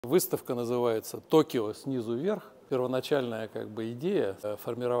Выставка называется «Токио, снизу, вверх». Первоначальная идея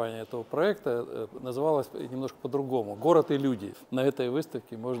формирования этого проекта называлась немножко по-другому «Город и люди». На этой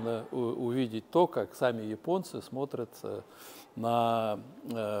выставке можно увидеть то, как сами японцы смотрят на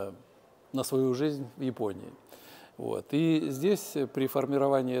свою жизнь в Японии. И здесь при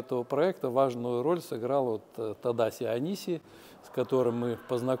формировании этого проекта важную роль сыграл Тадаси Аниси, с которым мы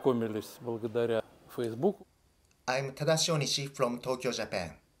познакомились благодаря Фейсбуку. I'm Tadashi Onishi from Tokyo,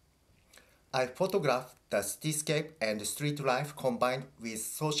 Japan. I photograph the cityscape and street life combined with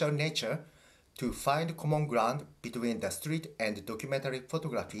social nature to find common ground between the street and documentary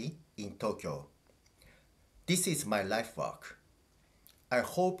photography in Tokyo. This is my life work. I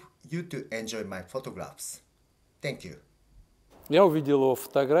hope you to enjoy my photographs. Thank you. Я увидел его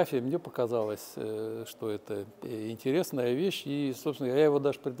фотографии, мне показалось, что это интересная вещь, и, собственно, я его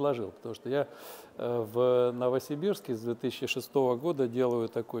даже предложил, потому что я в Новосибирске с 2006 года делаю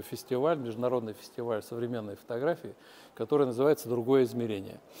такой фестиваль, международный фестиваль современной фотографии, который называется «Другое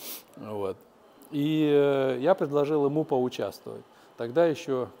измерение». И я предложил ему поучаствовать. Тогда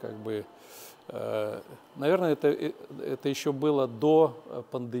еще, наверное, это еще было до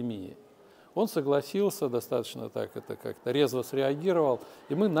пандемии. Он согласился, достаточно так, это как-то резво среагировал,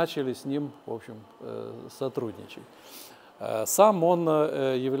 и мы начали с ним, в общем, сотрудничать. Сам он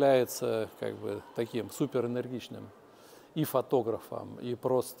является таким суперэнергичным и фотографом, и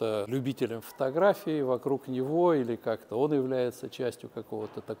просто любителем фотографии вокруг него, или как-то он является частью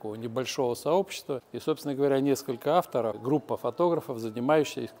какого-то такого небольшого сообщества. И, собственно говоря, несколько авторов, группа фотографов,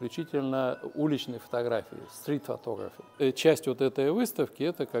 занимающаяся исключительно уличной фотографией, стрит-фотографией. Часть этой выставки –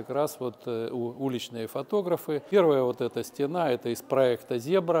 это как раз уличные фотографы. Первая эта стена – это из проекта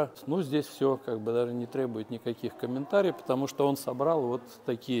 «Зебра». Здесь все даже не требует никаких комментариев, потому что он собрал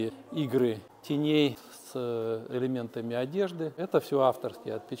такие игры теней с элементами одежды. Это все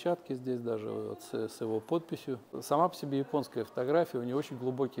авторские отпечатки здесь даже с его подписью. Сама по себе японская фотография, у нее очень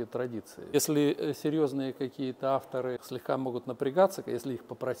глубокие традиции. Если серьезные какие-то авторы слегка могут напрягаться, если их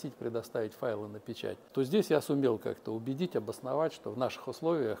попросить предоставить файлы на печать, то здесь я сумел как-то убедить, обосновать, что в наших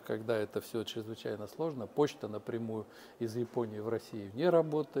условиях, когда это все чрезвычайно сложно, почта напрямую из Японии в Россию не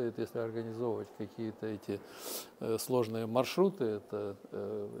работает. Если организовывать какие-то эти сложные маршруты, это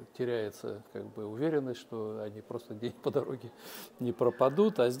теряется уверенность, что они просто день по дороге не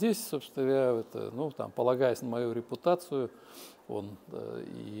пропадут. А здесь, собственно говоря, полагаясь на мою репутацию, он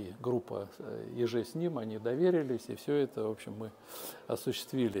и группа еже с ним, они доверились, и все это, в общем, мы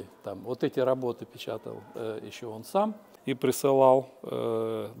осуществили. Эти работы печатал еще он сам и присылал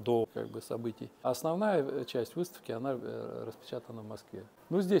до событий. Основная часть выставки, она распечатана в Москве.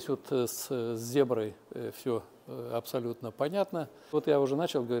 Здесь с «Зеброй» все абсолютно понятно. Я уже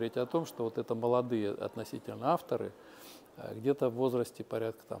начал говорить о том, что это молодые относительно авторы, где-то в возрасте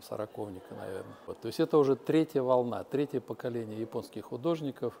порядка сороковника, наверное. То есть это уже третья волна, третье поколение японских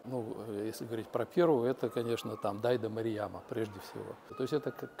художников. Если говорить про первую, это, конечно, Дайда Марияма прежде всего. То есть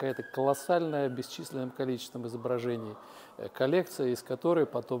это какая-то колоссальная, бесчисленным количеством изображений коллекция, из которой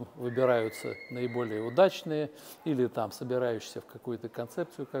потом выбираются наиболее удачные или собирающиеся в какую-то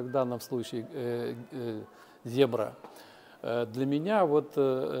концепцию, как в данном случае «Зебра». Для меня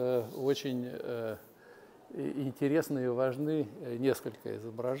очень интересны и важны несколько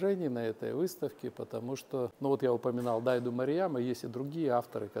изображений на этой выставке, потому что, я упоминал Дайду Марияма, есть и другие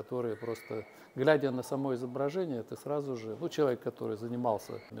авторы, которые просто, глядя на само изображение, ты сразу же, человек, который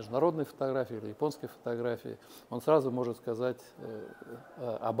занимался международной фотографией или японской фотографией, он сразу может сказать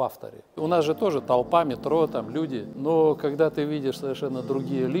об авторе. У нас же тоже толпа, метро, люди, но когда ты видишь совершенно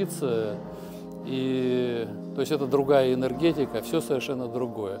другие лица, то есть это другая энергетика, все совершенно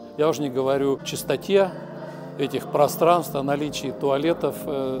другое. Я уже не говорю о чистоте этих пространств, о наличии туалетов,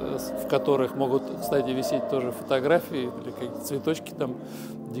 в которых могут, кстати, висеть тоже фотографии или какие-то цветочки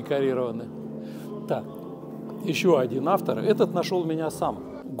декорированы. Так, еще один автор. Этот нашел меня сам.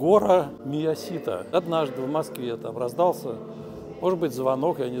 Гора Миясита. Однажды в Москве раздался, может быть,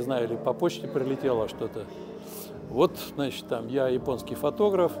 звонок, я не знаю, или по почте прилетело что-то. Я японский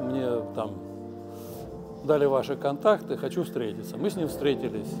фотограф, мне дали ваши контакты, хочу встретиться. Мы с ним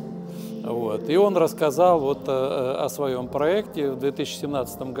встретились. И он рассказал о своем проекте. В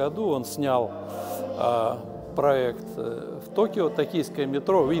 2017 году он снял проект в Токио, токийское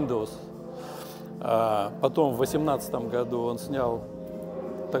метро Windows. Потом в 2018 году он снял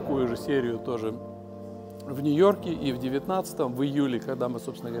такую же серию тоже в Нью-Йорке, и в 2019, в июле, когда мы,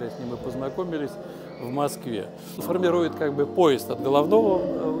 собственно говоря, с ним и познакомились, в Москве. Формирует поезд от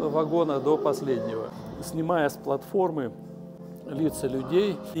головного вагона до последнего. Снимая с платформы лица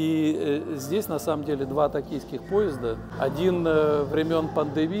людей. И здесь на самом деле два токийских поезда. Один времен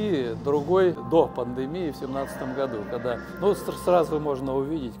пандемии, другой до пандемии в 2017 году, когда сразу можно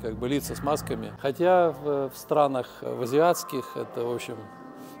увидеть как бы лица с масками. Хотя в странах в азиатских это, в общем,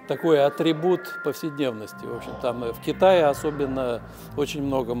 такой атрибут повседневности. В общем, там в Китае особенно очень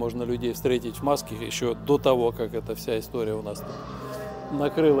много можно людей встретить в масках еще до того, как эта вся история у нас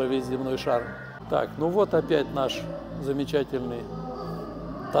накрыла весь земной шар. Так, ну вот опять наш замечательный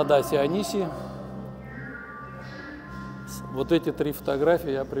Тадаси Аниси. Вот эти 3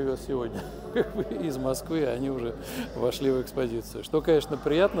 фотографии я привез сегодня из Москвы, они уже вошли в экспозицию. Что, конечно,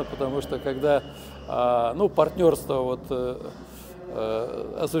 приятно, потому что когда партнерство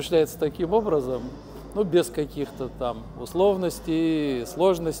осуществляется таким образом, без каких-то там условностей,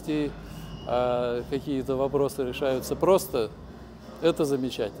 сложностей, какие-то вопросы решаются просто. Это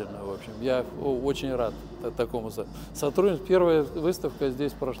замечательно, в общем. Я очень рад такому сотрудничеству. Первая выставка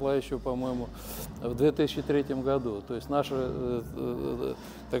здесь прошла еще, по-моему, в 2003 году. То есть наша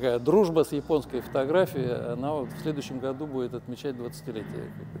такая дружба с японской фотографией, она в следующем году будет отмечать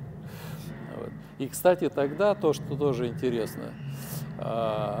 20-летие. Вот. И, кстати, тогда то, что тоже интересно,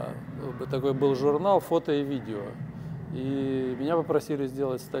 такой был журнал «Фото и видео». И меня попросили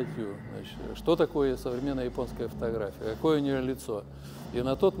сделать статью, значит, что такое современная японская фотография, какое у нее лицо. И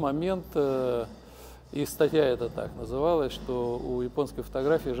на тот момент, и статья эта так называлась, что у японской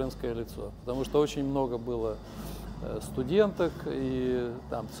фотографии женское лицо, потому что очень много было студенток, и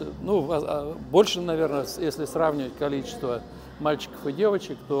там, больше, наверное, если сравнивать количество мальчиков и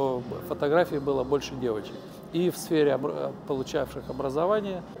девочек, то фотографий было больше девочек. И в сфере получавших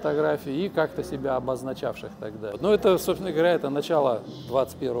образование фотографии, и как-то себя обозначавших тогда. Но это, собственно говоря, это начало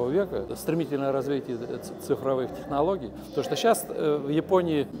 21 века, стремительное развитие цифровых технологий. Потому что сейчас в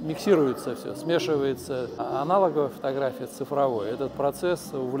Японии миксируется все, смешивается аналоговая фотография с цифровой. Этот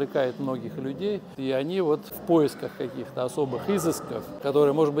процесс увлекает многих людей, и они вот в поисках каких-то особых изысков,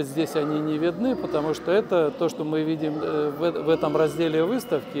 которые, может быть, здесь они не видны, потому что это то, что мы видим в этом разделе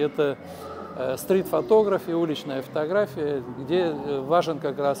выставки, это стрит-фотография, уличная фотография, где важен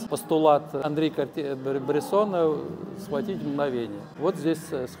как раз постулат Андрея Брессона «схватить мгновение». Вот здесь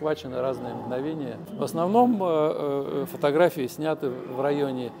схвачены разные мгновения. В основном фотографии сняты в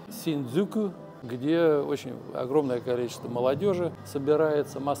районе Синдзюку, где очень огромное количество молодежи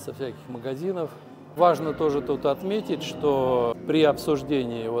собирается, масса всяких магазинов. Важно тоже тут отметить, что при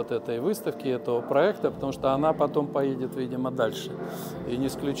обсуждении вот этой выставки, этого проекта, потому что она потом поедет, видимо, дальше. И не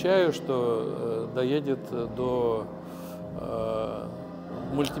исключаю, что доедет до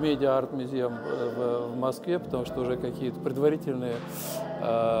мультимедиа арт-музея в Москве, потому что уже какие-то предварительные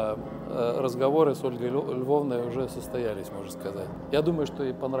разговоры с Ольгой Львовной уже состоялись, можно сказать. Я думаю, что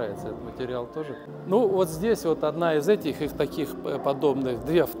ей понравится этот материал тоже. Ну, вот здесь вот одна из этих, их таких подобных,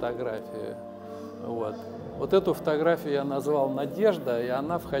 2 фотографии. Вот эту фотографию я назвал «Надежда», и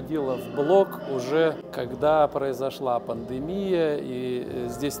она входила в блок уже, когда произошла пандемия, и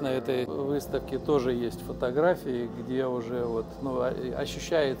здесь на этой выставке тоже есть фотографии, где уже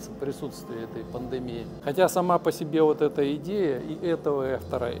ощущается присутствие этой пандемии. Хотя сама по себе вот эта идея и этого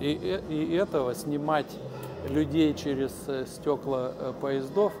автора, и этого снимать людей через стекла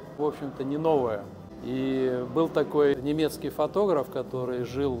поездов, в общем-то, не новая. И был такой немецкий фотограф, который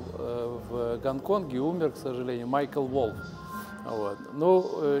жил в Гонконге, умер, к сожалению, Майкл Волф.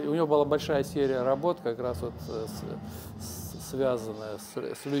 У него была большая серия работ, как раз связанная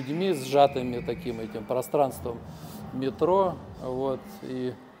с людьми, сжатыми таким этим пространством метро.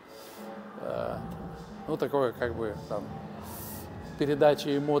 Такое как бы там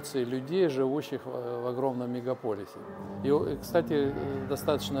передача эмоций людей, живущих в огромном мегаполисе. И, кстати,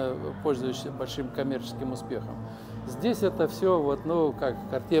 достаточно пользующийся большим коммерческим успехом. Здесь это все, как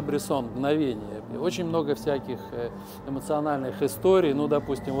Картье-Брессон, мгновение. И очень много всяких эмоциональных историй.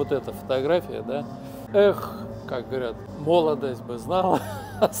 Допустим, вот эта фотография, да. Эх, как говорят, молодость бы знала,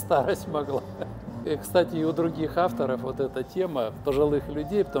 а старость могла. И, кстати, и у других авторов вот эта тема пожилых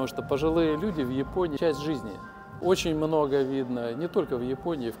людей, потому что пожилые люди в Японии – часть жизни. Очень много видно, не только в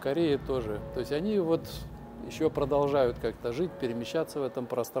Японии, в Корее тоже. То есть они еще продолжают как-то жить, перемещаться в этом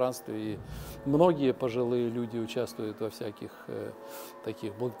пространстве. И многие пожилые люди участвуют во всяких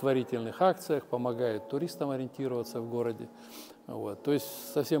таких благотворительных акциях, помогают туристам ориентироваться в городе. Вот. То есть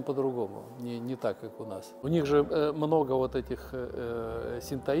совсем по-другому, не так, как у нас. У них же много вот этих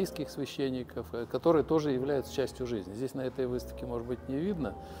синтоистских священников, которые тоже являются частью жизни. Здесь на этой выставке, может быть, не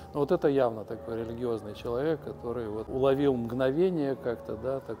видно, но вот это явно такой религиозный человек, который вот уловил мгновение как-то,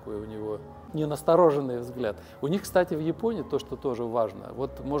 да, такой у него ненастороженный взгляд. У них, кстати, в Японии, то, что тоже важно,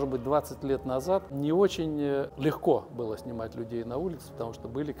 вот, может быть, 20 лет назад не очень легко было снимать людей на улице, потому что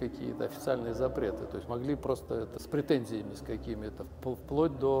были какие-то официальные запреты, то есть могли просто это с претензиями с какими-то,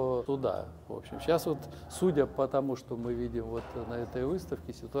 вплоть до суда. В общем, сейчас вот, судя по тому, что мы видим вот на этой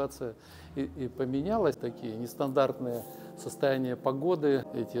выставке, ситуация и поменялась, такие нестандартные состояния погоды,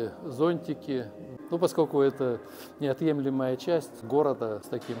 эти зонтики, ну, поскольку это неотъемлемая часть города с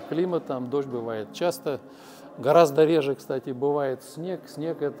таким климатом, дождь бывает часто, гораздо реже, кстати, бывает снег.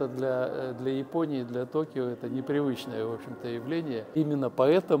 Снег это для Японии, для Токио это непривычное, в общем-то, явление. Именно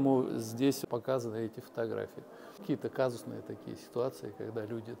поэтому здесь показаны эти фотографии. Какие-то казусные такие ситуации, когда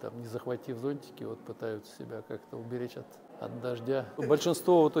люди, там, не захватив зонтики, вот, пытаются себя как-то уберечь от дождя.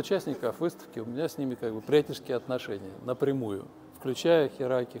 Большинство вот участников выставки, у меня с ними как бы приятельские отношения напрямую. Включая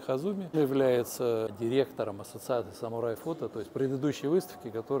Хираки Хазуми, он является директором ассоциации самурай-фото, то есть предыдущей выставки,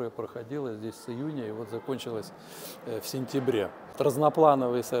 которая проходила здесь с июня и вот закончилась в сентябре.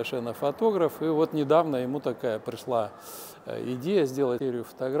 Разноплановый совершенно фотограф, и вот недавно ему такая пришла идея сделать серию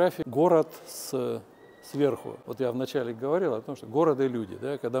фотографий «Город сверху». Вот я вначале говорил о том, что город и люди,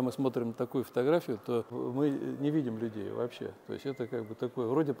 да, когда мы смотрим на такую фотографию, то мы не видим людей вообще. То есть это как бы такое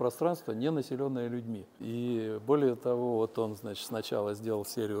вроде пространство, не населенное людьми. И более того, вот он, значит, сначала сделал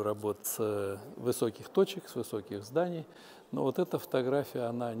серию работ с высоких точек, с высоких зданий. Но вот эта фотография,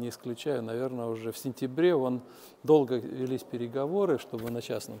 она, не исключаю, наверное, уже в сентябре долго велись переговоры, чтобы на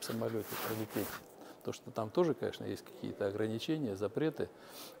частном самолете прилететь. То, что там тоже, конечно, есть какие-то ограничения, запреты.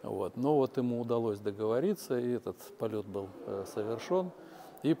 Вот. Но вот ему удалось договориться, и этот полет был совершен,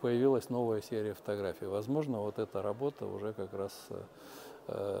 и появилась новая серия фотографий. Возможно, вот эта работа уже как раз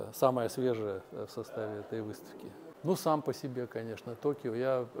самая свежая в составе этой выставки. Ну, сам по себе, конечно, Токио.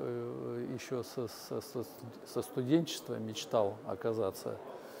 Я еще со студенчества мечтал оказаться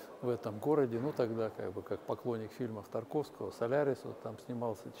в этом городе, ну тогда как бы как поклонник фильмов Тарковского, «Солярис» вот там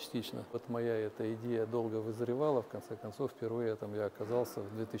снимался частично. Вот моя эта идея долго вызревала, в конце концов впервые там я оказался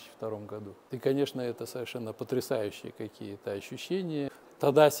в 2002 году. И, конечно, это совершенно потрясающие какие-то ощущения.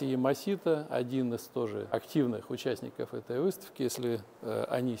 Тадаси Ямасита, один из тоже активных участников этой выставки, если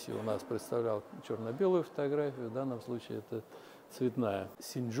Аниси у нас представлял черно-белую фотографию, в данном случае это цветная.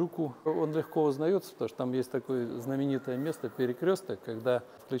 Синджуку. Он легко узнается, потому что там есть такое знаменитое место, перекресток, когда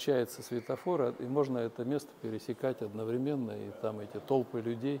включается светофор, и можно это место пересекать одновременно, и там эти толпы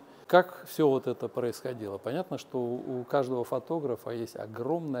людей. Как все вот это происходило? Понятно, что у каждого фотографа есть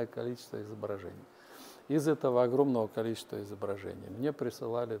огромное количество изображений. Из этого огромного количества изображений мне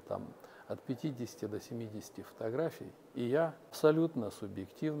присылали там от 50 до 70 фотографий, и я абсолютно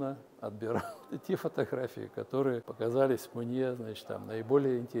субъективно отбирал те фотографии, которые показались мне, значит, там,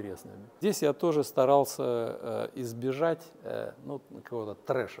 наиболее интересными. Здесь я тоже старался избежать какого-то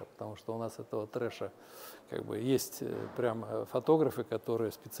трэша, потому что у нас этого трэша как бы есть прям фотографы,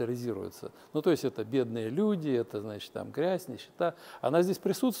 которые специализируются. Ну, то есть это бедные люди, это, значит, там грязь, нищета. Она здесь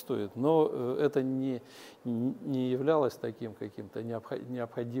присутствует, но это не являлось таким каким-то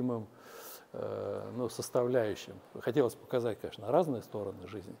необходимым составляющим. Хотелось показать, конечно, разные стороны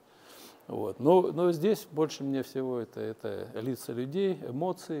жизни. Вот. Но здесь больше мне всего это лица людей,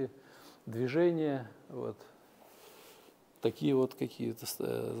 эмоции, движения. Вот. Такие вот какие-то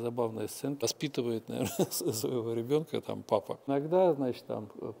забавные сцены. Воспитывает, наверное, своего ребенка там папа. Иногда, значит, там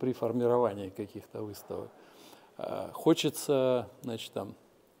при формировании каких-то выставок хочется, значит, там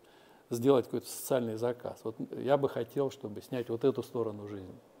сделать какой-то социальный заказ. Вот я бы хотел, чтобы снять вот эту сторону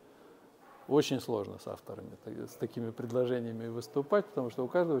жизни. Очень сложно с авторами с такими предложениями выступать, потому что у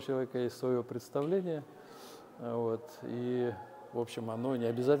каждого человека есть свое представление, вот, и, в общем, оно не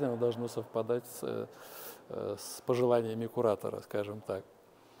обязательно должно совпадать с пожеланиями куратора, скажем так.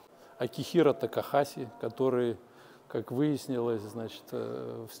 Акихиро Такахаси, который, как выяснилось, значит,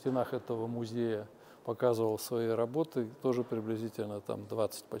 в стенах этого музея показывал свои работы, тоже приблизительно там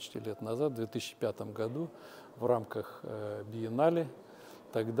 20 почти лет назад, в 2005 году, в рамках биеннале.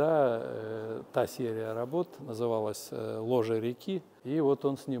 Тогда та серия работ называлась «Ложе реки». И вот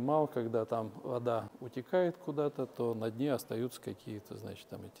он снимал, когда там вода утекает куда-то, то на дне остаются какие-то, значит,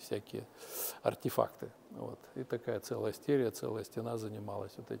 там эти всякие артефакты. Вот. И такая целая серия, целая стена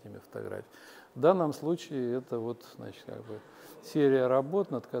занималась вот этими фотографиями. В данном случае это вот, значит, как бы серия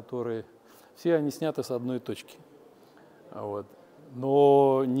работ, над которой все они сняты с одной точки. Вот.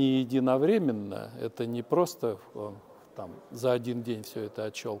 Но не единовременно, это не просто там за один день все это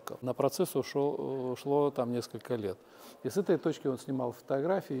отщелкал. На процесс ушло там несколько лет. И с этой точки он снимал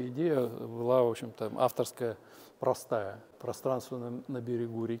фотографии. Идея была, в общем-то, авторская, простая. Пространство на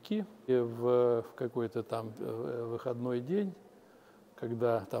берегу реки. И в какой-то там выходной день,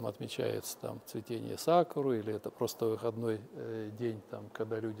 когда там отмечается там цветение сакуры, или это просто выходной день, там,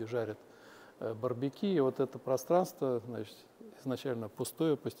 когда люди жарят барбекю, и вот это пространство, значит, изначально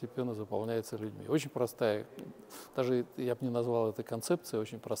пустое, постепенно заполняется людьми. Очень простая, даже я бы не назвал это концепцией,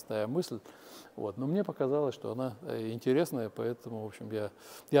 очень простая мысль. Вот. Но мне показалось, что она интересная, поэтому, в общем,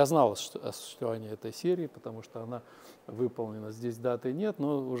 я знал о существовании этой серии, потому что она выполнена. Здесь даты нет,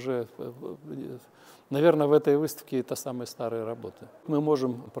 но уже, наверное, в этой выставке это самые старые работы. Мы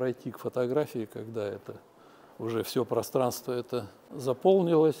можем пройти к фотографии, когда это уже все пространство это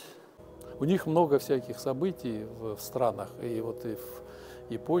заполнилось. У них много всяких событий в странах, и вот и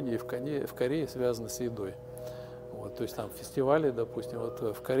в Японии, и в Корее связаны с едой. Вот, то есть там фестивали, допустим, вот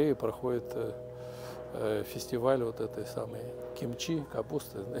в Корее проходит фестиваль вот этой самой кимчи,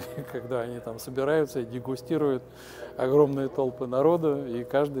 капусты, когда они там собираются и дегустируют огромные толпы народа, и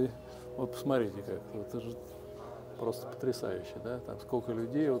каждый, вот посмотрите, как, это же просто потрясающе, да, там сколько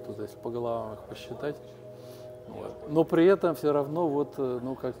людей, вот если по головам их посчитать. Вот. Но при этом все равно вот,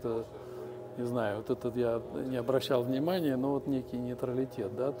 ну как-то, не знаю, вот этот я не обращал внимания, но вот некий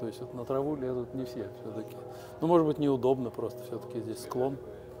нейтралитет, да, то есть вот на траву лезут не все все-таки. Ну, может быть, неудобно просто, все-таки здесь склон.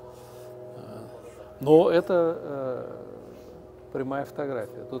 Но это прямая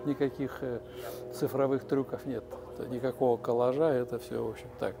фотография, тут никаких цифровых трюков нет, никакого коллажа, это все, в общем,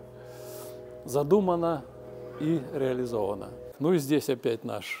 так, задумано и реализовано. Ну и здесь опять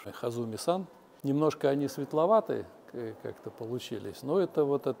наш Хазуми-сан. Немножко они светловатые, как-то получились, но это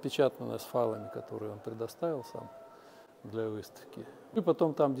вот отпечатано с файлами, которые он предоставил сам для выставки. И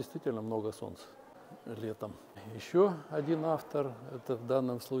потом там действительно много солнца летом. Еще один автор, это в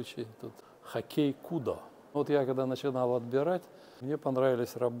данном случае тут Хоккей Кудо. Вот я когда начинал отбирать, мне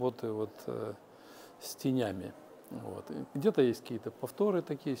понравились работы вот с тенями. Вот. Где-то есть какие-то повторы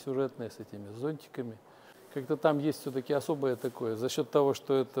такие сюжетные с этими зонтиками. Как-то там есть все-таки особое такое, за счет того,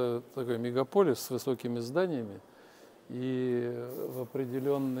 что это такой мегаполис с высокими зданиями, и в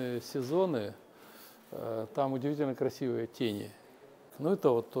определенные сезоны там удивительно красивые тени. Ну,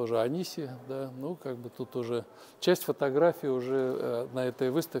 это вот тоже Аниси, да, ну, как бы тут уже часть фотографий уже на этой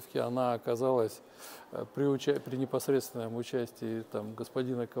выставке, она оказалась при непосредственном участии там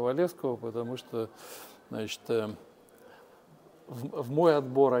господина Ковалевского, потому что, значит, в мой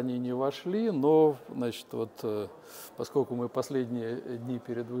отбор они не вошли, но, значит, вот, поскольку мы последние дни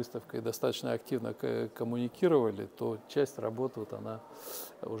перед выставкой достаточно активно коммуникировали, то часть работы вот она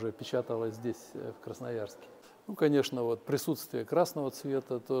уже печаталась здесь, в Красноярске. Ну, конечно, вот присутствие красного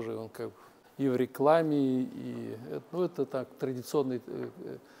цвета тоже, он как и в рекламе, и ну, это так традиционный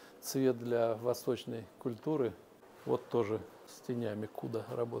цвет для восточной культуры. Вот тоже с тенями Куда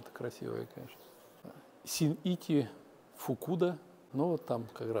работа красивая, конечно. Син-Ити Фукуда, ну вот там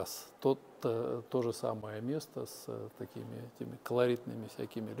как раз то же самое место с такими этими колоритными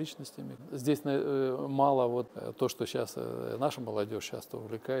всякими личностями. Здесь мало вот то, что сейчас наша молодежь часто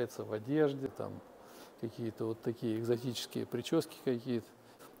увлекается в одежде, там какие-то вот такие экзотические прически какие-то.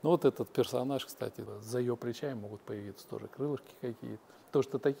 Ну вот этот персонаж, кстати, за ее плечами могут появиться тоже крылышки какие-то. То,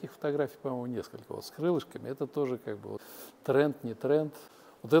 что таких фотографий, по-моему, несколько вот с крылышками, это тоже как бы вот тренд, не тренд.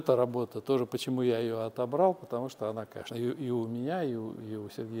 Вот эта работа тоже, почему я ее отобрал, потому что она, конечно, и у меня, и у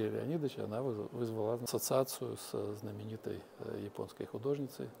Сергея Леонидовича, она вызвала ассоциацию с знаменитой японской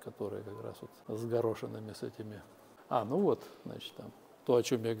художницей, которая как раз вот с горошинами, с этими. Ну вот, значит, там то, о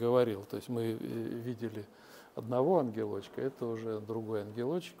чем я говорил. То есть мы видели одного ангелочка, это уже другой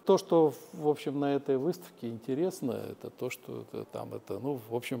ангелочек. То, что, в общем, на этой выставке интересно, это то, что там это, ну,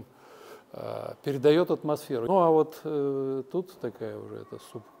 в общем, передает атмосферу. Ну, а вот тут такая уже это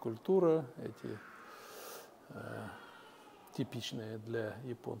субкультура, эти типичные для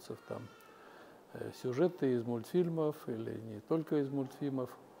японцев там сюжеты из мультфильмов или не только из мультфильмов.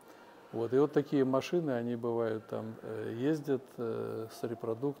 Вот. И вот такие машины, они бывают там ездят с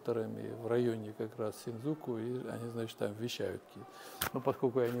репродукторами в районе как раз Синдзуку, и они, значит, там вещают какие-то. Но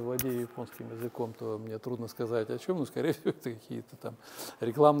поскольку я не владею японским языком, то мне трудно сказать о чем, но, скорее всего, это какие-то там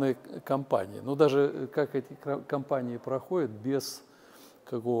рекламные кампании. Но даже как эти кампании проходят без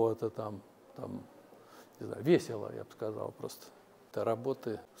какого-то там не знаю, весело, я бы сказал просто. Это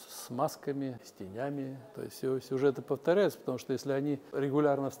работы с масками, с тенями, то есть сюжеты повторяются, потому что если они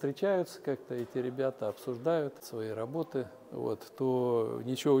регулярно встречаются, как-то эти ребята обсуждают свои работы, вот, то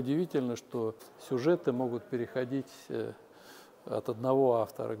ничего удивительного, что сюжеты могут переходить от одного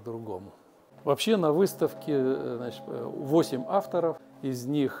автора к другому. Вообще на выставке, значит, 8 авторов, из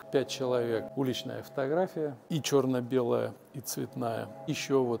них 5 человек уличная фотография, и черно-белая, и цветная.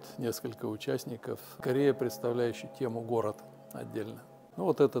 Еще вот несколько участников, скорее представляющие тему город отдельно. Ну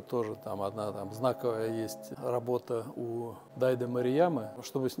вот это тоже там одна там знаковая есть работа у Дайда Мариямы.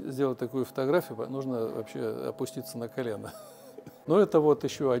 Чтобы сделать такую фотографию, нужно вообще опуститься на колено. Но это вот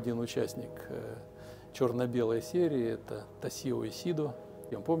еще один участник черно-белой серии, это Тасио Исидо.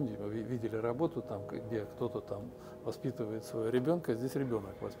 Помните, вы видели работу, там, где кто-то там воспитывает своего ребенка, здесь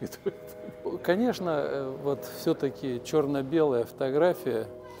ребенок воспитывает. Конечно, вот все-таки черно-белая фотография,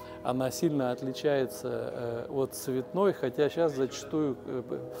 она сильно отличается от цветной, хотя сейчас зачастую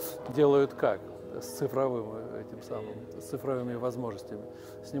делают как? С цифровыми возможностями.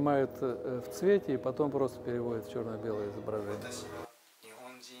 Снимают в цвете и потом просто переводят в черно-белое изображение.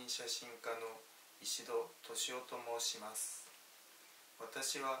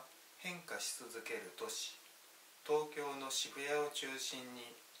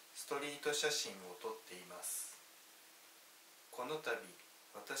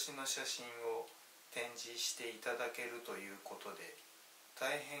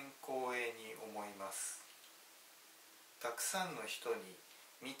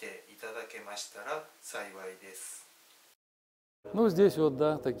 Ну, здесь вот,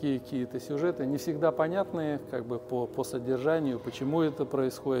 да, такие какие-то сюжеты, не всегда понятные, как бы по содержанию, почему это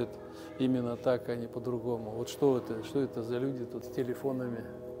происходит именно так, а не по-другому. Вот что это за люди тут с телефонами,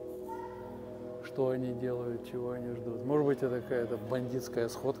 что они делают, чего они ждут. Может быть, это какая-то бандитская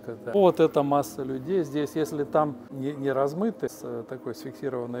сходка. Да. Вот эта масса людей. Здесь, если там не размыты с такой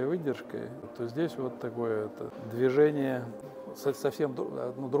сфиксированной выдержкой, то здесь вот такое движение. Совсем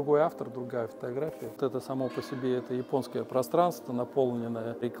другой автор, другая фотография. Вот это само по себе это японское пространство,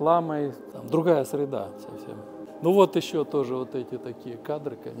 наполненное рекламой, там, другая среда совсем. Ну вот еще тоже вот эти такие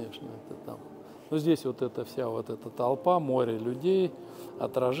кадры, конечно, это там. Ну здесь вот эта вся вот эта толпа, море людей,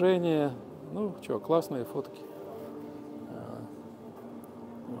 отражение. Ну что, классные фотки.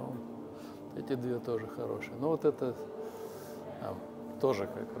 Ну, эти две тоже хорошие. Ну вот это тоже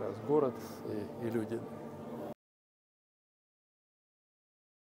как раз город и люди.